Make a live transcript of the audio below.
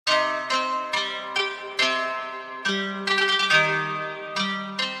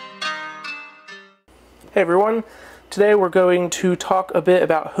Hey everyone, today we're going to talk a bit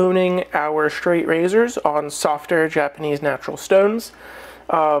about honing our straight razors on softer Japanese natural stones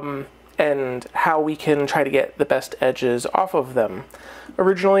and how we can try to get the best edges off of them.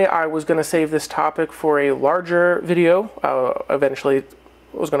 Originally I was going to save this topic for a larger video, eventually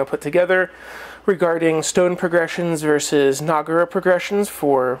I was going to put together, regarding stone progressions versus Nagura progressions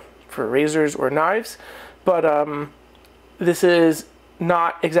for razors or knives, but this is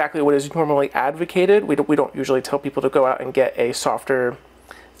not exactly what is normally advocated. We don't usually tell people to go out and get a softer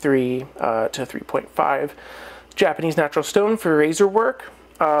 3 to 3.5 Japanese natural stone for razor work,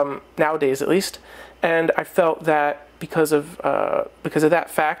 nowadays at least. And I felt that because of that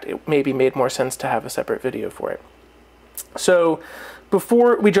fact, it maybe made more sense to have a separate video for it. So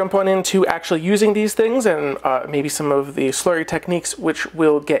before we jump on into actually using these things and maybe some of the slurry techniques which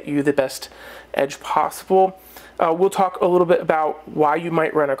will get you the best edge possible, we'll talk a little bit about why you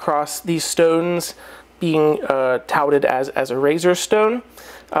might run across these stones being touted as a razor stone,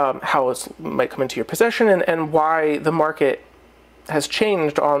 how it might come into your possession, and why the market has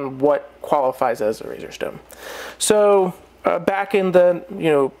changed on what qualifies as a razor stone. So back in the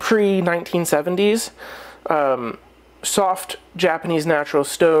pre-1970s, soft Japanese natural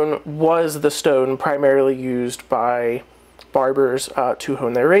stone was the stone primarily used by barbers to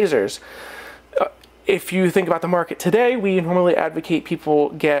hone their razors. If you think about the market today, we normally advocate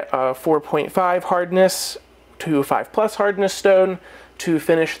people get a 4.5 hardness to 5+ hardness stone to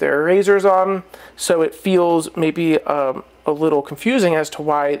finish their razors on, so it feels maybe a little confusing as to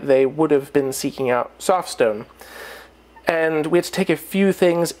why they would have been seeking out soft stone. And we have to take a few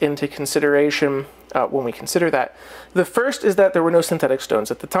things into consideration when we consider that. The first is that there were no synthetic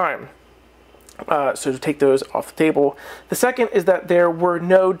stones at the time. So to take those off the table. The second is that there were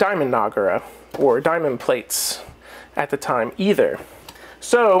no diamond Nagura or diamond plates at the time either.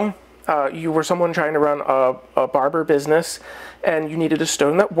 So you were someone trying to run a barber business and you needed a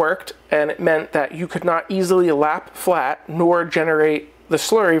stone that worked, and it meant that you could not easily lap flat nor generate the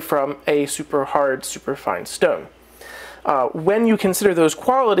slurry from a super hard, super fine stone. When you consider those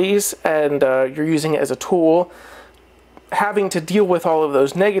qualities and you're using it as a tool, having to deal with all of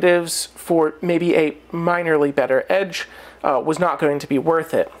those negatives for maybe a minorly better edge was not going to be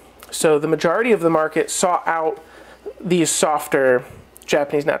worth it. So the majority of the market sought out these softer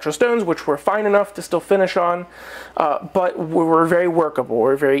Japanese natural stones, which were fine enough to still finish on, but were very workable,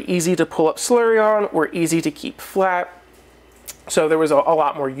 were very easy to pull up slurry on, were easy to keep flat. So there was a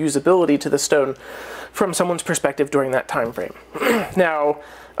lot more usability to the stone from someone's perspective during that time frame. Now,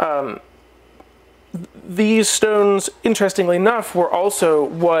 these stones, interestingly enough, were also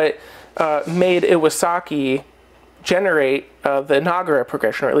what made Aiiwatani generate the Nagura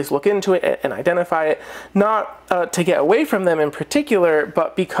progression, or at least look into it and identify it, not to get away from them in particular,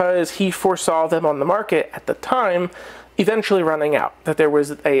 but because he foresaw them on the market at the time eventually running out, that there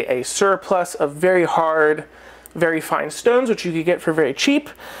was a surplus of very hard, very fine stones, which you could get for very cheap,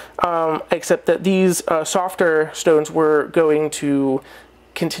 except that these softer stones were going to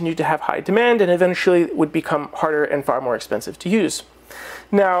continue to have high demand and eventually would become harder and far more expensive to use.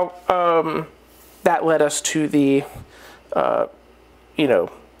 Now, that led us to the,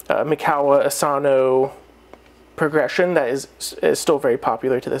 Mikawa, Asano progression that is still very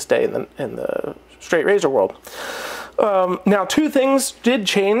popular to this day in the straight razor world. Now, two things did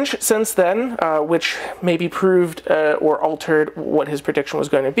change since then, which maybe proved or altered what his prediction was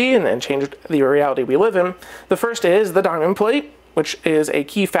going to be and changed the reality we live in. The first is the diamond plate, which is a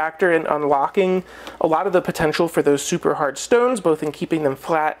key factor in unlocking a lot of the potential for those super hard stones, both in keeping them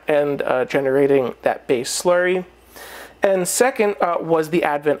flat and generating that base slurry. And second was the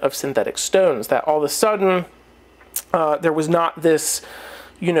advent of synthetic stones, that all of a sudden there was not this,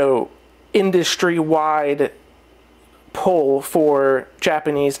 industry-wide pull for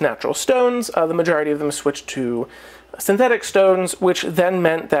Japanese natural stones. The majority of them switched to synthetic stones, which then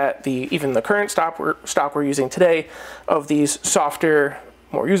meant that even the current stock we're using today of these softer,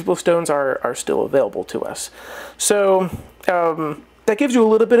 more usable stones are still available to us. So that gives you a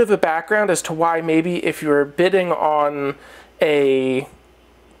little bit of a background as to why maybe if you're bidding on a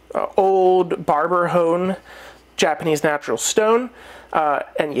old barber hone Japanese natural stone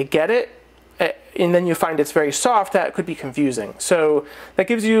and you get it, and then you find it's very soft, that could be confusing. So that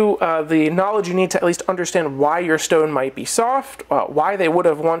gives you the knowledge you need to at least understand why your stone might be soft, why they would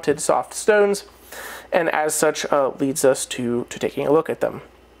have wanted soft stones, and as such leads us to taking a look at them.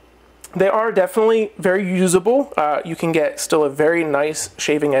 They are definitely very usable. You can get still a very nice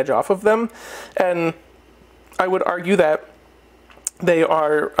shaving edge off of them, and I would argue that they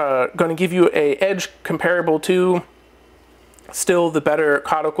are going to give you an edge comparable to Still, the better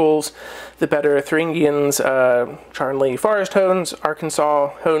cauticles, the better Thuringians, Charnley Forest hones, Arkansas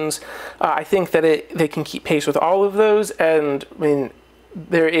hones, I think that they can keep pace with all of those. And I mean,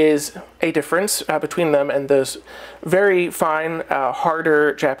 there is a difference between them and those very fine,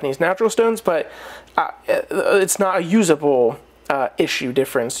 harder Japanese natural stones, but it's not a usable issue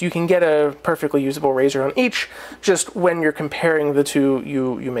difference. You can get a perfectly usable razor on each. Just when you're comparing the two,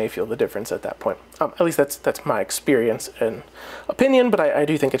 you may feel the difference at that point. At least that's my experience and opinion, but I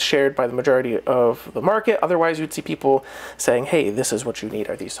do think it's shared by the majority of the market. Otherwise, you'd see people saying, hey, this is what you need,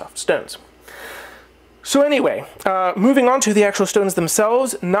 are these soft stones. So anyway, moving on to the actual stones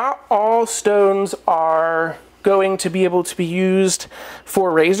themselves, not all stones are going to be able to be used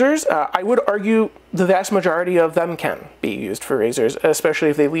for razors. I would argue the vast majority of them can be used for razors, especially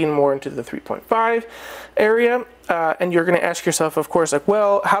if they lean more into the 3.5 area. And you're going to ask yourself, of course, like,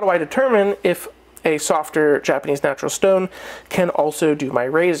 well, how do I determine if a softer Japanese natural stone can also do my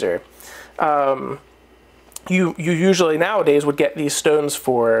razor? You usually nowadays would get these stones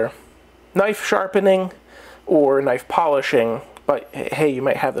for knife sharpening or knife polishing. But hey, you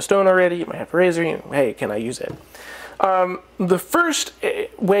might have the stone already, you might have a razor, hey, can I use it? The first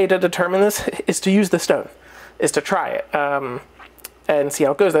way to determine this is to use the stone, is to try it and see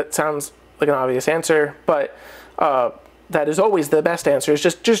how it goes. That sounds like an obvious answer, but that is always the best answer, is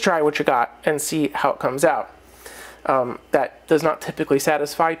just try what you got and see how it comes out. That does not typically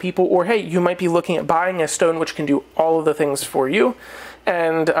satisfy people, or hey, you might be looking at buying a stone which can do all of the things for you,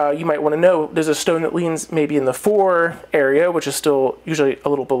 and you might want to know, there's a stone that leans maybe in the 4 area, which is still usually a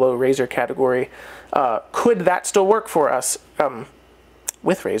little below razor category. Could that still work for us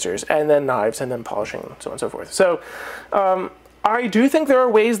with razors, and then knives, and then polishing, and so on and so forth. So I do think there are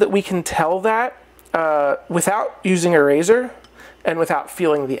ways that we can tell that without using a razor and without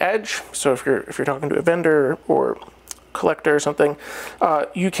feeling the edge. So if you're talking to a vendor or collector or something,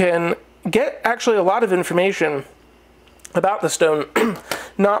 you can get actually a lot of information about the stone,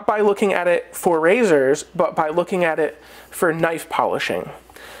 not by looking at it for razors, but by looking at it for knife polishing.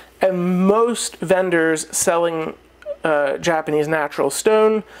 And most vendors selling Japanese natural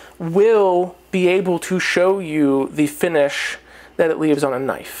stone will be able to show you the finish that it leaves on a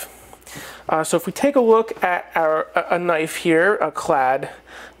knife. So if we take a look at a knife here, a clad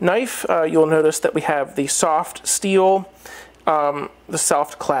knife, you'll notice that we have the soft steel, the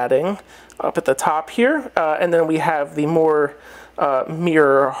soft cladding up at the top here, and then we have the more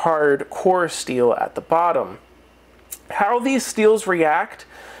mirror hard core steel at the bottom. How these steels react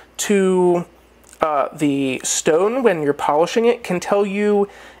to the stone when you're polishing it can tell you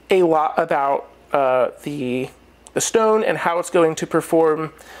a lot about the stone and how it's going to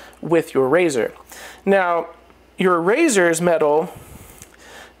perform with your razor. Now, your razor's metal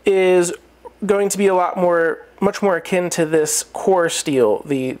is going to be much more akin to this core steel,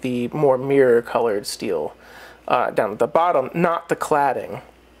 the more mirror colored steel down at the bottom, not the cladding.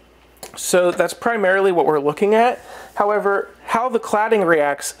 So that's primarily what we're looking at. However, how the cladding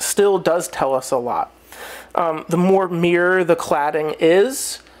reacts still does tell us a lot. The more mirror the cladding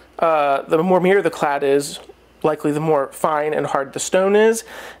is, likely the more fine and hard the stone is,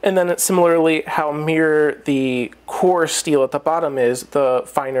 and then it's similarly how mirror the core steel at the bottom is, the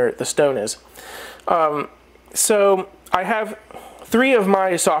finer the stone is. So I have 3 of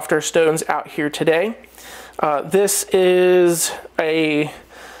my softer stones out here today. This is a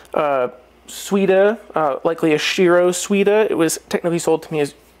Suita, likely a Shiro Suita. It was technically sold to me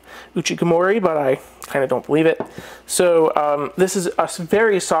as Uchigamori, but I kind of don't believe it. So this is a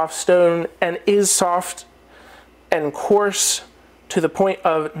very soft stone and is soft and coarse to the point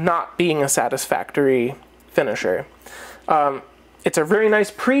of not being a satisfactory finisher. It's a very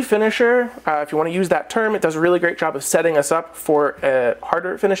nice pre-finisher, if you want to use that term. It does a really great job of setting us up for a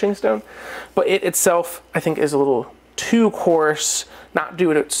harder finishing stone, but it itself, I think, is a little too coarse, not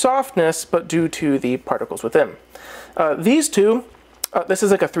due to its softness, but due to the particles within. These two, this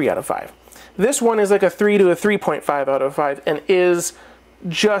is like a 3 out of 5. This one is like a 3 to a 3.5 out of 5, and is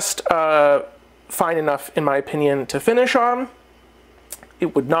just fine enough, in my opinion, to finish on.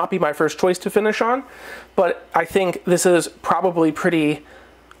 It would not be my first choice to finish on, but I think this is probably pretty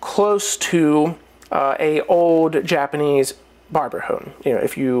close to a old Japanese barber hone. You know,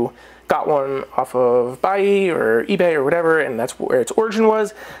 if you got one off of Bai or eBay or whatever, and that's where its origin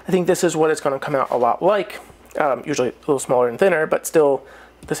was, I think this is what it's going to come out a lot like. Usually a little smaller and thinner, but still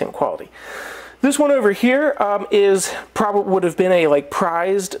the same quality. This one over here is probably would have been a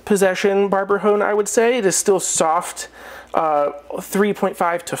prized possession barber hone, I would say. It is still soft,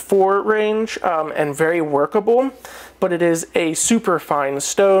 3.5 to 4 range, and very workable, but it is a super fine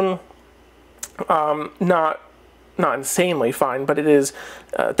stone, not not insanely fine, but it is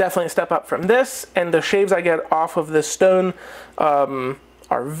definitely a step up from this, and the shaves I get off of this stone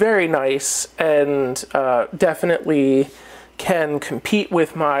are very nice, and definitely can compete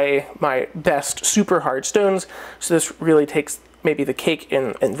with my best super hard stones, so this really takes maybe the cake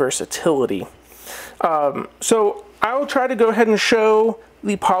in versatility. So I'll try to go ahead and show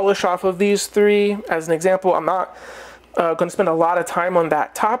the polish off of these three as an example. I'm not going to spend a lot of time on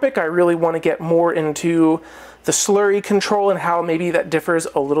that topic. I really want to get more into the slurry control and how maybe that differs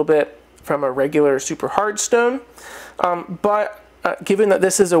a little bit from a regular super hard stone. But given that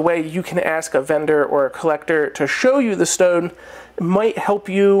this is a way you can ask a vendor or a collector to show you the stone, it might help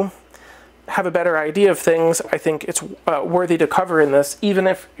you have a better idea of things. I think it's worthy to cover in this, even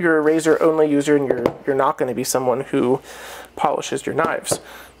if you're a razor only user and you're not going to be someone who polishes your knives.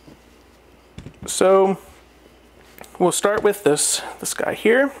 So we'll start with this guy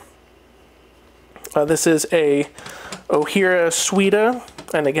here. This is a Ohira Suita,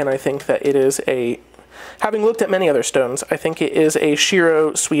 and again I think that it is a, having looked at many other stones, I think it is a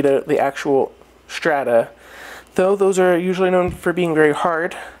Shiro Suita, the actual Strata, though those are usually known for being very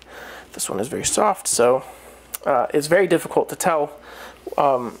hard. This one is very soft, so it's very difficult to tell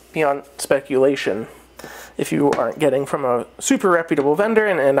beyond speculation if you aren't getting from a super reputable vendor,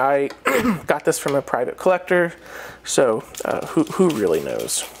 and I got this from a private collector, so who really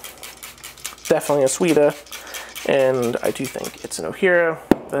knows? Definitely a Suita, and I do think it's an Ohira.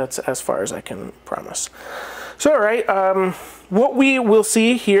 That's as far as I can promise. So alright, what we will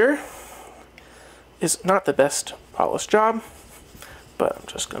see here is not the best polished job, but I'm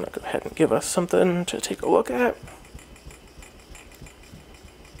just going to go ahead and give us something to take a look at.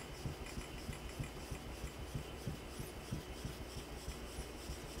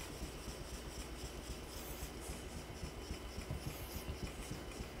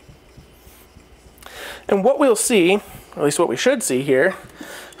 And what we'll see, or at least what we should see here,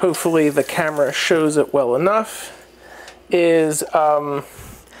 hopefully the camera shows it well enough, is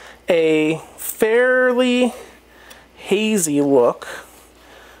a fairly hazy look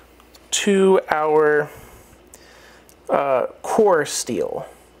to our core steel.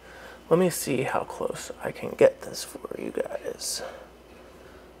 Let me see how close I can get this for you guys.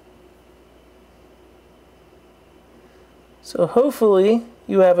 So hopefully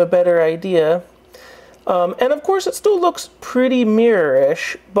you have a better idea. And of course it still looks pretty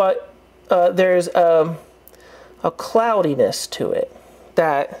mirror-ish, but there's a cloudiness to it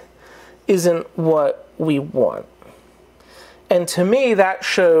that isn't what we want. And to me, that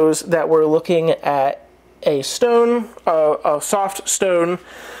shows that we're looking at a stone, a soft stone,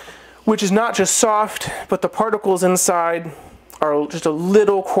 which is not just soft, but the particles inside are just a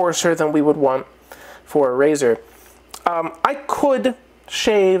little coarser than we would want for a razor. I could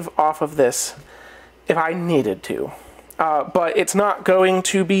shave off of this if I needed to, but it's not going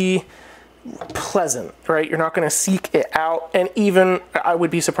to be pleasant, right? You're not going to seek it out, and even I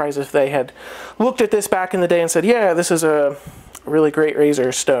would be surprised if they had looked at this back in the day and said, yeah, this is a really great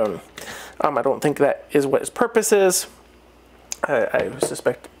razor stone. I don't think that is what its purpose is. I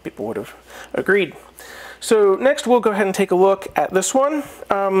suspect people would have agreed. So next we'll go ahead and take a look at this one.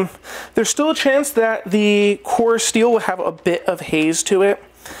 There's still a chance that the core steel will have a bit of haze to it,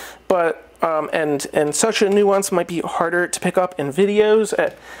 but and such a nuance might be harder to pick up in videos.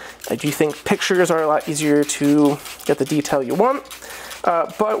 I do think pictures are a lot easier to get the detail you want,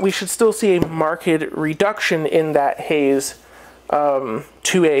 but we should still see a marked reduction in that haze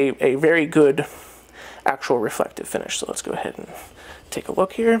to a very good actual reflective finish. So let's go ahead and take a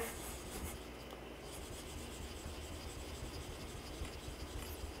look here.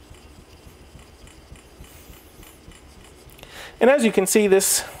 And as you can see,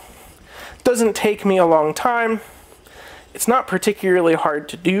 this doesn't take me a long time. It's not particularly hard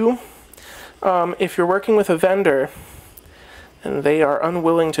to do. If you're working with a vendor and they are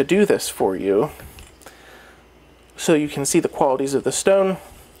unwilling to do this for you, so you can see the qualities of the stone,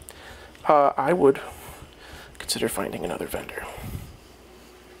 I would consider finding another vendor.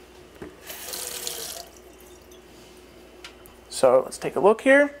 So let's take a look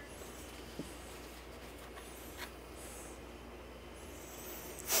here.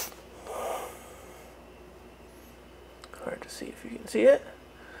 Hard to see if you can see it.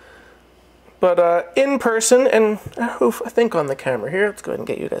 But in person, and I think on the camera here, let's go ahead and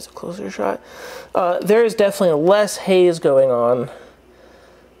get you guys a closer shot. There is definitely less haze going on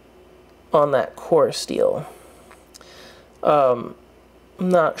that core steel. I'm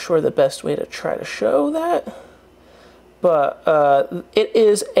not sure the best way to try to show that, but it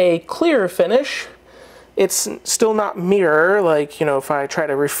is a clear finish. It's still not mirror, like, you know, if I try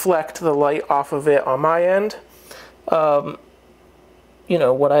to reflect the light off of it on my end, you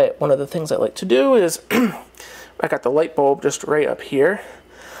know, one of the things I like to do is I got the light bulb just right up here,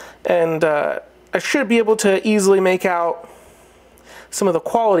 and I should be able to easily make out some of the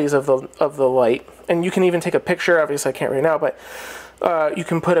qualities of the light. And you can even take a picture. Obviously I can't right now, but you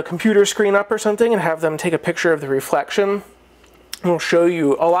can put a computer screen up or something and have them take a picture of the reflection. And it'll show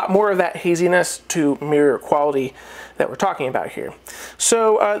you a lot more of that haziness to mirror quality that we're talking about here.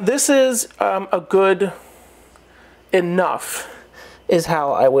 So this is a good enough is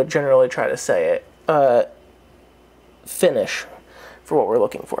how I would generally try to say it. Finish for what we're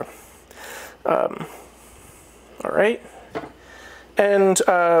looking for. All right. And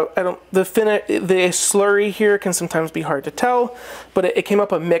the slurry here can sometimes be hard to tell, but it came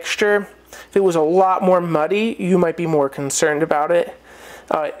up a mixture. If it was a lot more muddy, you might be more concerned about it.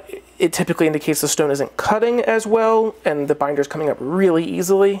 It typically indicates the stone isn't cutting as well, and the binder's coming up really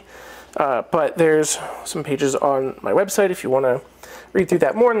easily. But there's some pages on my website if you want to read through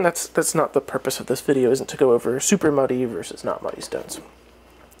that more, and that's not the purpose of this video, isn't to go over super muddy versus not muddy stones.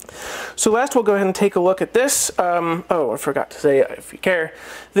 So last we'll go ahead and take a look at this. Oh, I forgot to say, if you care,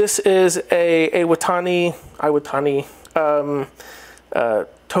 this is a Aiiwatani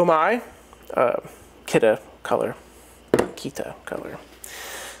Tomae Kita color.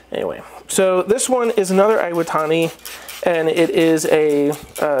 Anyway, so this one is another Aiiwatani, and it is a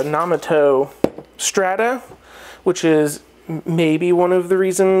Namito Strata, which is maybe one of the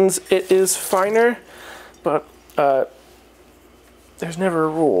reasons it is finer, but there's never a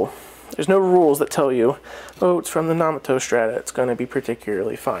rule. There's no rules that tell you, oh, it's from the Namito Strata, it's going to be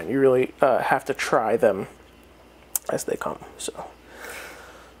particularly fine. You really have to try them as they come. So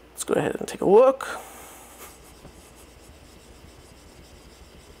let's go ahead and take a look.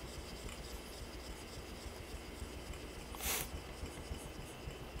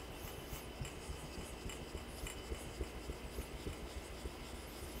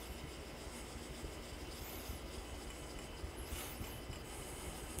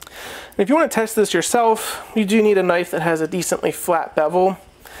 If you want to test this yourself, you do need a knife that has a decently flat bevel,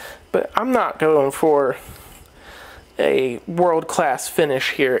 but I'm not going for a world-class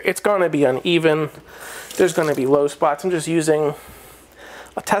finish here. It's going to be uneven. There's going to be low spots. I'm just using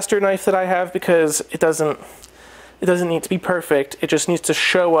a tester knife that I have because it doesn't need to be perfect. It just needs to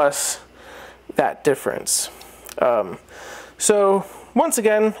show us that difference. So once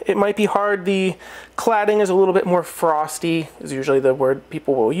again, it might be hard. The cladding is a little bit more frosty, is usually the word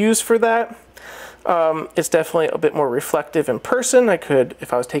people will use for that. It's definitely a bit more reflective in person. I could,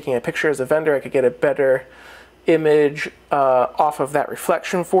 if I was taking a picture as a vendor, I could get a better image off of that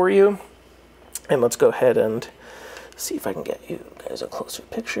reflection for you. And let's go ahead and see if I can get you guys a closer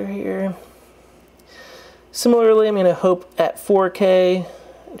picture here. Similarly, I mean, I hope at 4K,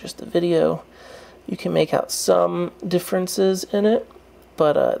 just the video, you can make out some differences in it,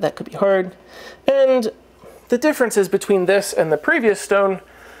 but that could be hard. And the differences between this and the previous stone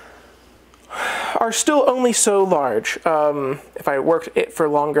are still only so large. If I worked it for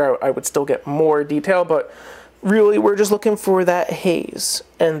longer, I would still get more detail, but really we're just looking for that haze.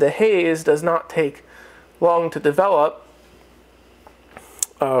 And the haze does not take long to develop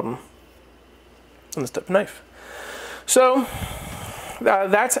on this type of knife. So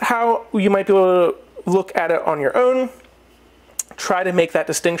that's how you might be able to look at it on your own. Try to make that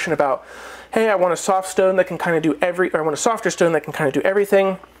distinction about, hey, I want a soft stone that can kind of do or I want a softer stone that can kind of do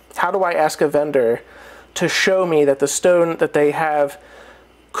everything. How do I ask a vendor to show me that the stone that they have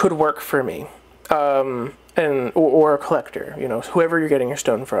could work for me? Or a collector, you know, whoever you're getting your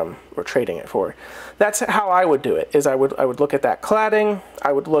stone from or trading it for. That's how I would do it, is I would look at that cladding,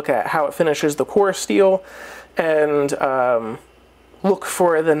 I would look at how it finishes the core steel, and look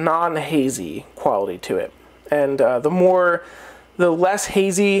for the non-hazy quality to it. And the less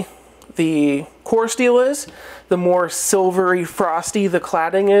hazy the core steel is, the more silvery frosty the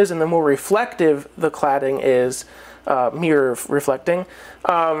cladding is, and the more reflective the cladding is, mirror reflecting,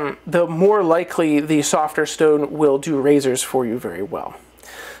 the more likely the softer stone will do razors for you very well.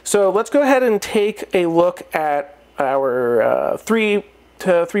 So let's go ahead and take a look at our 3 to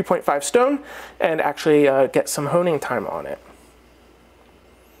 3.5 stone and actually get some honing time on it.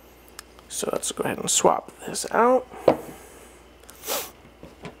 So let's go ahead and swap this out.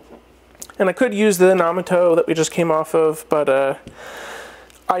 And I could use the Namito that we just came off of, but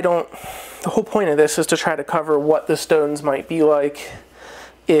I don't. The whole point of this is to try to cover what the stones might be like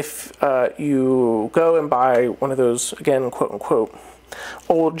if you go and buy one of those, again, quote unquote,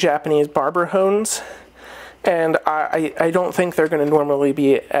 old Japanese barber hones. And I don't think they're going to normally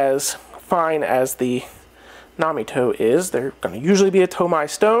be as fine as the Namito is. They're going to usually be a Tomae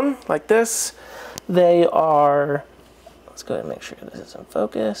stone like this. They are Let's go ahead and make sure this is in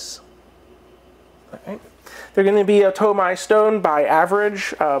focus. All right. They're going to be a Tomae stone by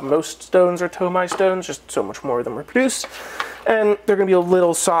average. Most stones are Tomae stones, just so much more of them are produced. And they're going to be a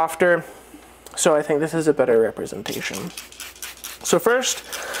little softer, so I think this is a better representation. So first,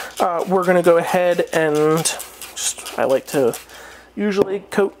 we're going to go ahead and I like to usually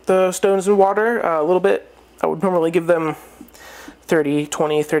coat the stones in water a little bit. I would normally give them 30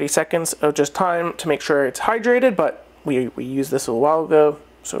 seconds of just time to make sure it's hydrated, but we used this a while ago,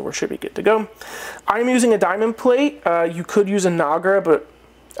 so we should be good to go. I'm using a diamond plate. You could use a Nagura, but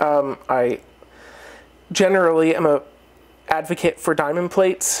I generally am a advocate for diamond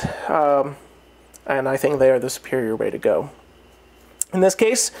plates, and I think they are the superior way to go. In this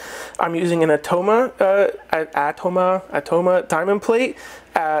case, I'm using an Atoma diamond plate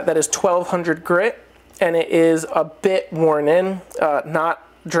that is 1200 grit, and it is a bit worn in, not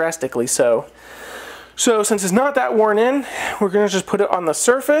drastically so. So since it's not that worn in, we're going to just put it on the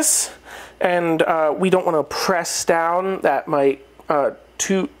surface, and we don't want to press down. That might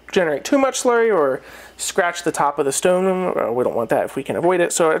generate too much slurry or scratch the top of the stone. We don't want that if we can avoid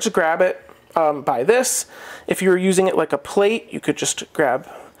it. So I just grab it by this. If you were using it like a plate, you could just grab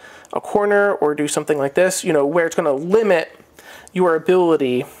a corner or do something like this, you know, where it's going to limit your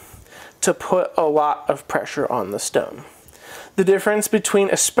ability to put a lot of pressure on the stone. The difference between,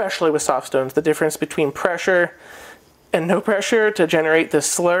 especially with soft stones, the difference between pressure and no pressure to generate this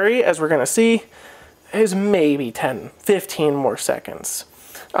slurry, as we're going to see, is maybe 10-15 more seconds.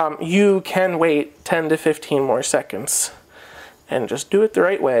 You can wait 10 to 15 more seconds and just do it the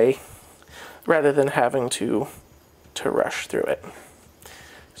right way rather than having to rush through it.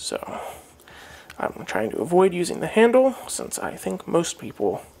 So I'm trying to avoid using the handle since I think most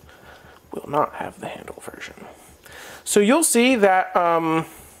people will not have the handle version. So you'll see that I'm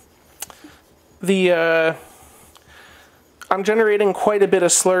generating quite a bit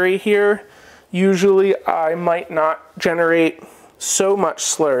of slurry here. Usually I might not generate so much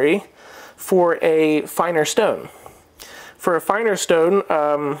slurry for a finer stone. For a finer stone,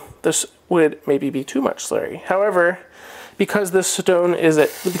 this would maybe be too much slurry. However, because this stone is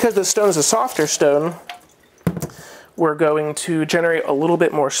a softer stone, we're going to generate a little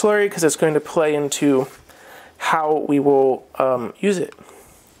bit more slurry because it's going to play into how we will use it.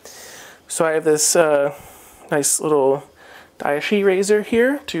 So I have this nice little Daishi razor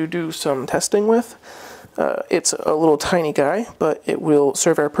here to do some testing with. It's a little tiny guy, but it will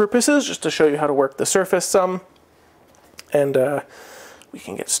serve our purposes just to show you how to work the surface some. And we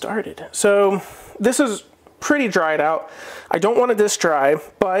can get started. So this is pretty dried out. I don't want it this dry,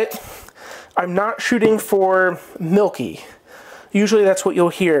 but I'm not shooting for milky. Usually that's what you'll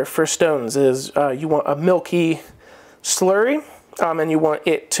hear for stones is you want a milky slurry, and you want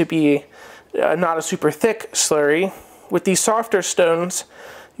it to be not a super thick slurry. With these softer stones,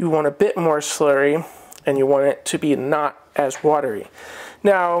 you want a bit more slurry, and you want it to be not as watery.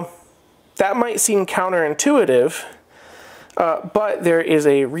 Now, that might seem counterintuitive, but there is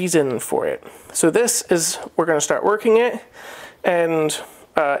a reason for it. So this is, we're going to start working it, and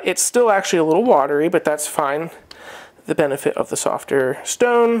it's still actually a little watery, but that's fine. The benefit of the softer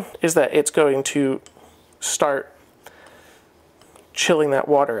stone is that it's going to start chilling that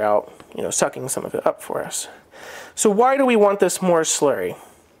water out, you know, sucking some of it up for us. So why do we want this more slurry?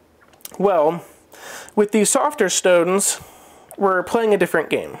 Well, with these softer stones, we're playing a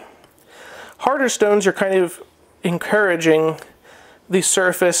different game. Harder stones are kind of encouraging the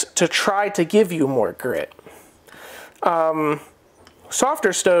surface to try to give you more grit.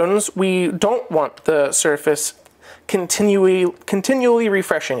 Softer stones, we don't want the surface continually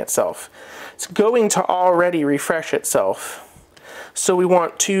refreshing itself. It's going to already refresh itself. So we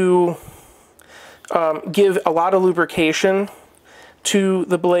want to give a lot of lubrication to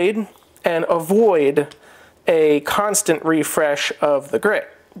the blade and avoid a constant refresh of the grit.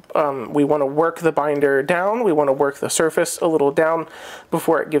 We want to work the binder down, we want to work the surface a little down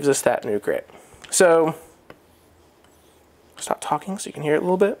before it gives us that new grit. So, stop talking so you can hear it a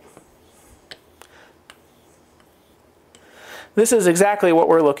little bit. This is exactly what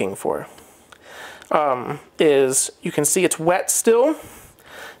we're looking for. Is you can see it's wet still,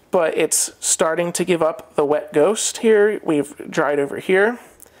 but it's starting to give up the wet ghost here. We've dried over here,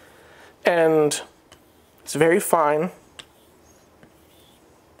 and it's very fine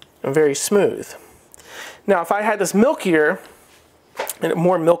and very smooth. Now, if I had this milkier and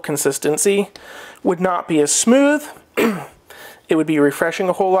more milk consistency, would not be as smooth. It would be refreshing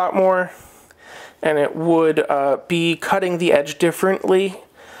a whole lot more, and it would be cutting the edge differently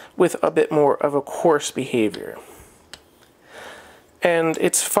with a bit more of a coarse behavior. And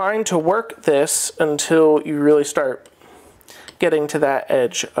it's fine to work this until you really start getting to that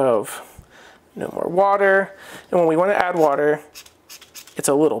edge of no more water. And when we want to add water, it's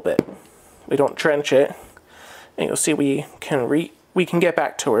a little bit. We don't drench it. And you'll see we can get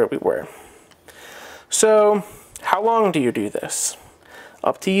back to where we were. So how long do you do this?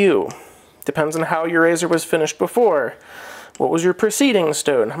 Up to you. Depends on how your razor was finished before. What was your preceding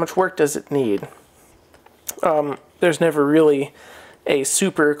stone? How much work does it need? There's never really a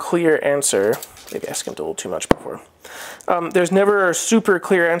super clear answer. Maybe I skimmed a little too much before. There's never a super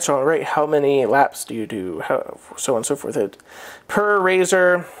clear answer on, right, how many laps do you do, how, so on and so forth. Per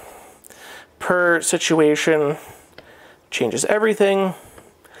razor, per situation, changes everything.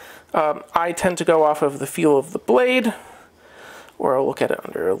 I tend to go off of the feel of the blade, or I'll look at it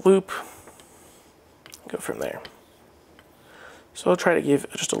under a loop, go from there. So I'll try to give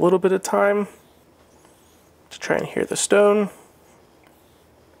just a little bit of time to try and hear the stone.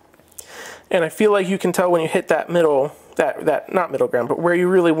 And I feel like you can tell when you hit that middle, that not middle ground, but where you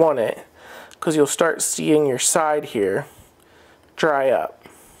really want it, because you'll start seeing your side here dry up.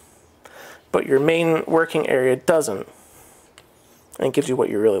 But your main working area doesn't. And it gives you what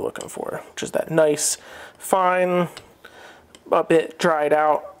you're really looking for, which is that nice, fine, a bit dried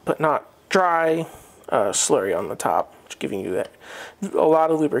out, but not dry, slurry on the top, which is giving you that a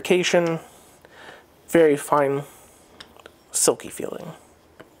lot of lubrication, very fine, silky feeling.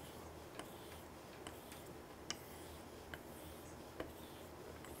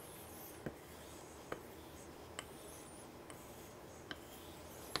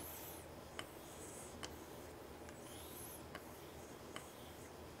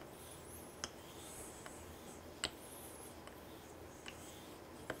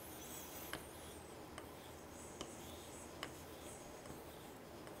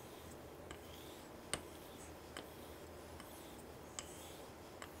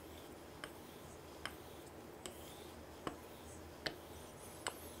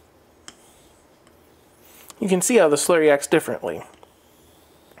 You can see how the slurry acts differently.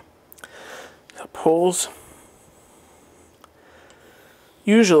 It pulls.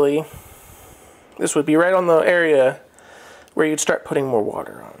 Usually, this would be right on the area where you'd start putting more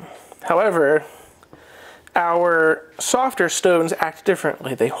water on. However, our softer stones act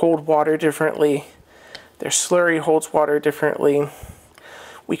differently. They hold water differently. Their slurry holds water differently.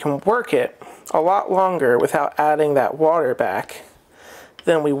 We can work it a lot longer without adding that water back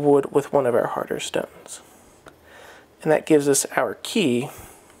than we would with one of our harder stones. And that gives us our key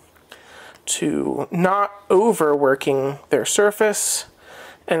to not overworking their surface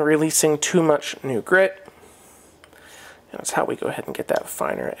and releasing too much new grit. And that's how we go ahead and get that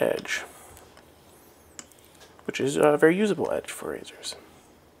finer edge, which is a very usable edge for razors.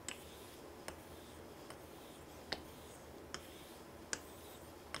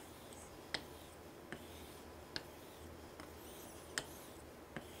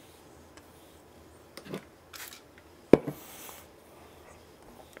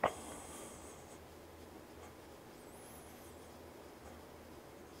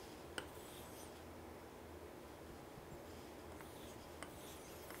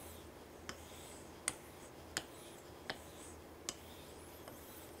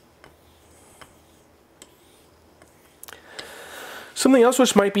 Something else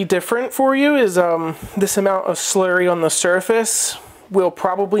which might be different for you is this amount of slurry on the surface will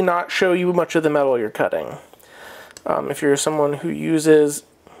probably not show you much of the metal you're cutting. If you're someone who uses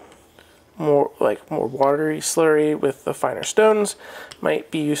more watery slurry with the finer stones,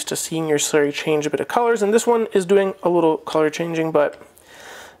 might be used to seeing your slurry change a bit of colors, and this one is doing a little color changing, but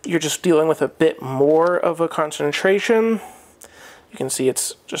you're just dealing with a bit more of a concentration. You can see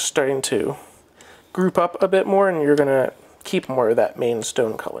it's just starting to group up a bit more, and you're gonna keep more of that main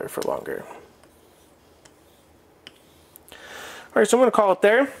stone color for longer. Alright, so I'm going to call it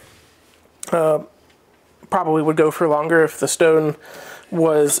there. Probably would go for longer if the stone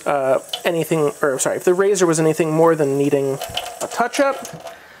was if the razor was anything more than needing a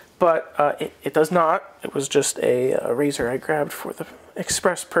touch-up, but it does not. It was just a razor I grabbed for the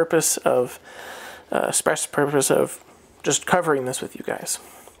express purpose of just covering this with you guys.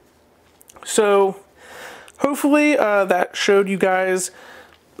 So hopefully that showed you guys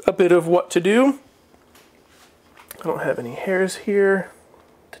a bit of what to do. I don't have any hairs here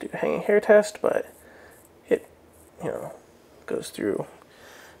to do a hanging hair test, but it, goes through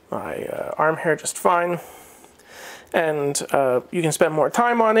my arm hair just fine. And you can spend more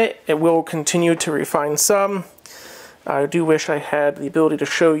time on it. It will continue to refine some. I do wish I had the ability to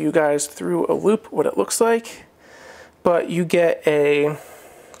show you guys through a loop what it looks like, but you get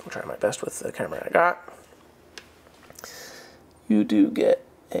I'll try my best with the camera I got. You do get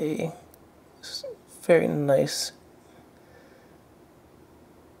a very nice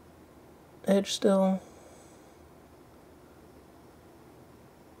edge still.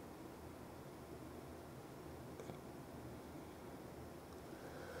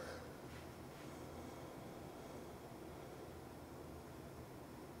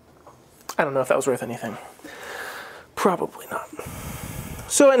 I don't know if that was worth anything. Probably not.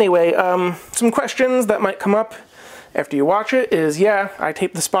 So anyway, some questions that might come up after you watch it is, yeah, I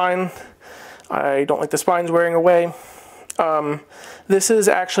taped the spine. I don't like the spines wearing away. This is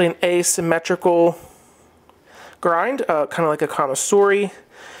actually an asymmetrical grind, kind of like a kamasori.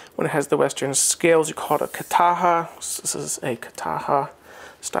 When it has the Western scales, you call it a kataha. So this is a kataha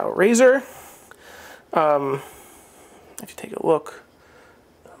style razor. If you take a look,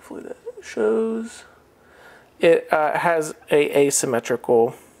 hopefully that shows. It has a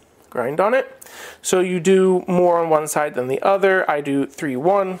asymmetrical grind on it. So you do more on one side than the other. I do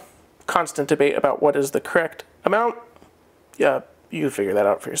 3-1. Constant debate about what is the correct amount. Yeah, you figure that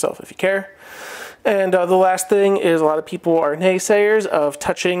out for yourself if you care. And the last thing is, a lot of people are naysayers of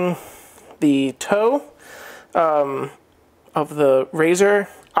touching the toe of the razor.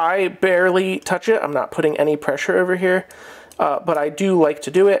 I barely touch it. I'm not putting any pressure over here. But I do like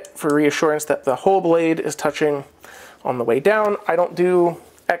to do it for reassurance that the whole blade is touching on the way down. I don't do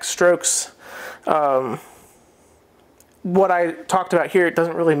X strokes. What I talked about here, it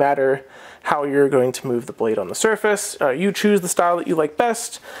doesn't really matter how you're going to move the blade on the surface. You choose the style that you like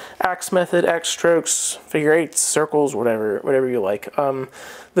best. Axe method, X strokes, figure eights, circles, whatever you like.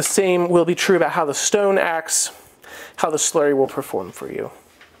 The same will be true about how the stone acts, how the slurry will perform for you.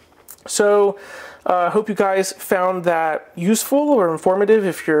 So, I hope you guys found that useful or informative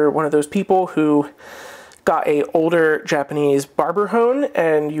if you're one of those people who got a older Japanese barber hone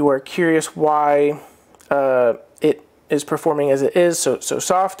and you are curious why it is performing as it is, so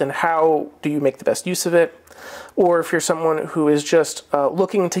soft, and how do you make the best use of it. Or if you're someone who is just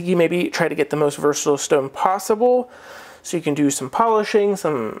looking to maybe try to get the most versatile stone possible, so you can do some polishing,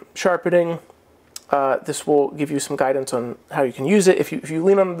 some sharpening. This will give you some guidance on how you can use it if you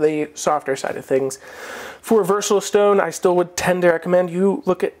lean on the softer side of things. For a versatile stone, I still would tend to recommend you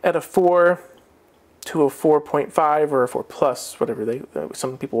look at a 4 to a 4.5 or a 4 plus, whatever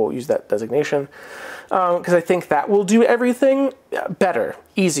some people will use that designation, because I think that will do everything better,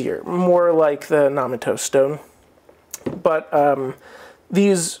 easier, more like the Namito stone. But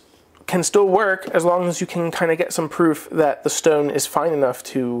these can still work as long as you can kind of get some proof that the stone is fine enough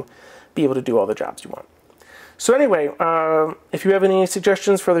to be able to do all the jobs you want. So anyway, if you have any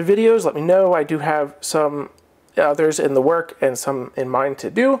suggestions for other videos, let me know. I do have some others in the work and some in mind to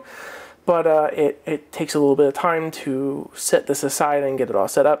do, but it takes a little bit of time to set this aside and get it all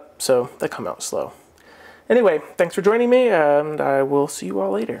set up, so they come out slow. Anyway, thanks for joining me, and I will see you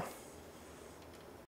all later.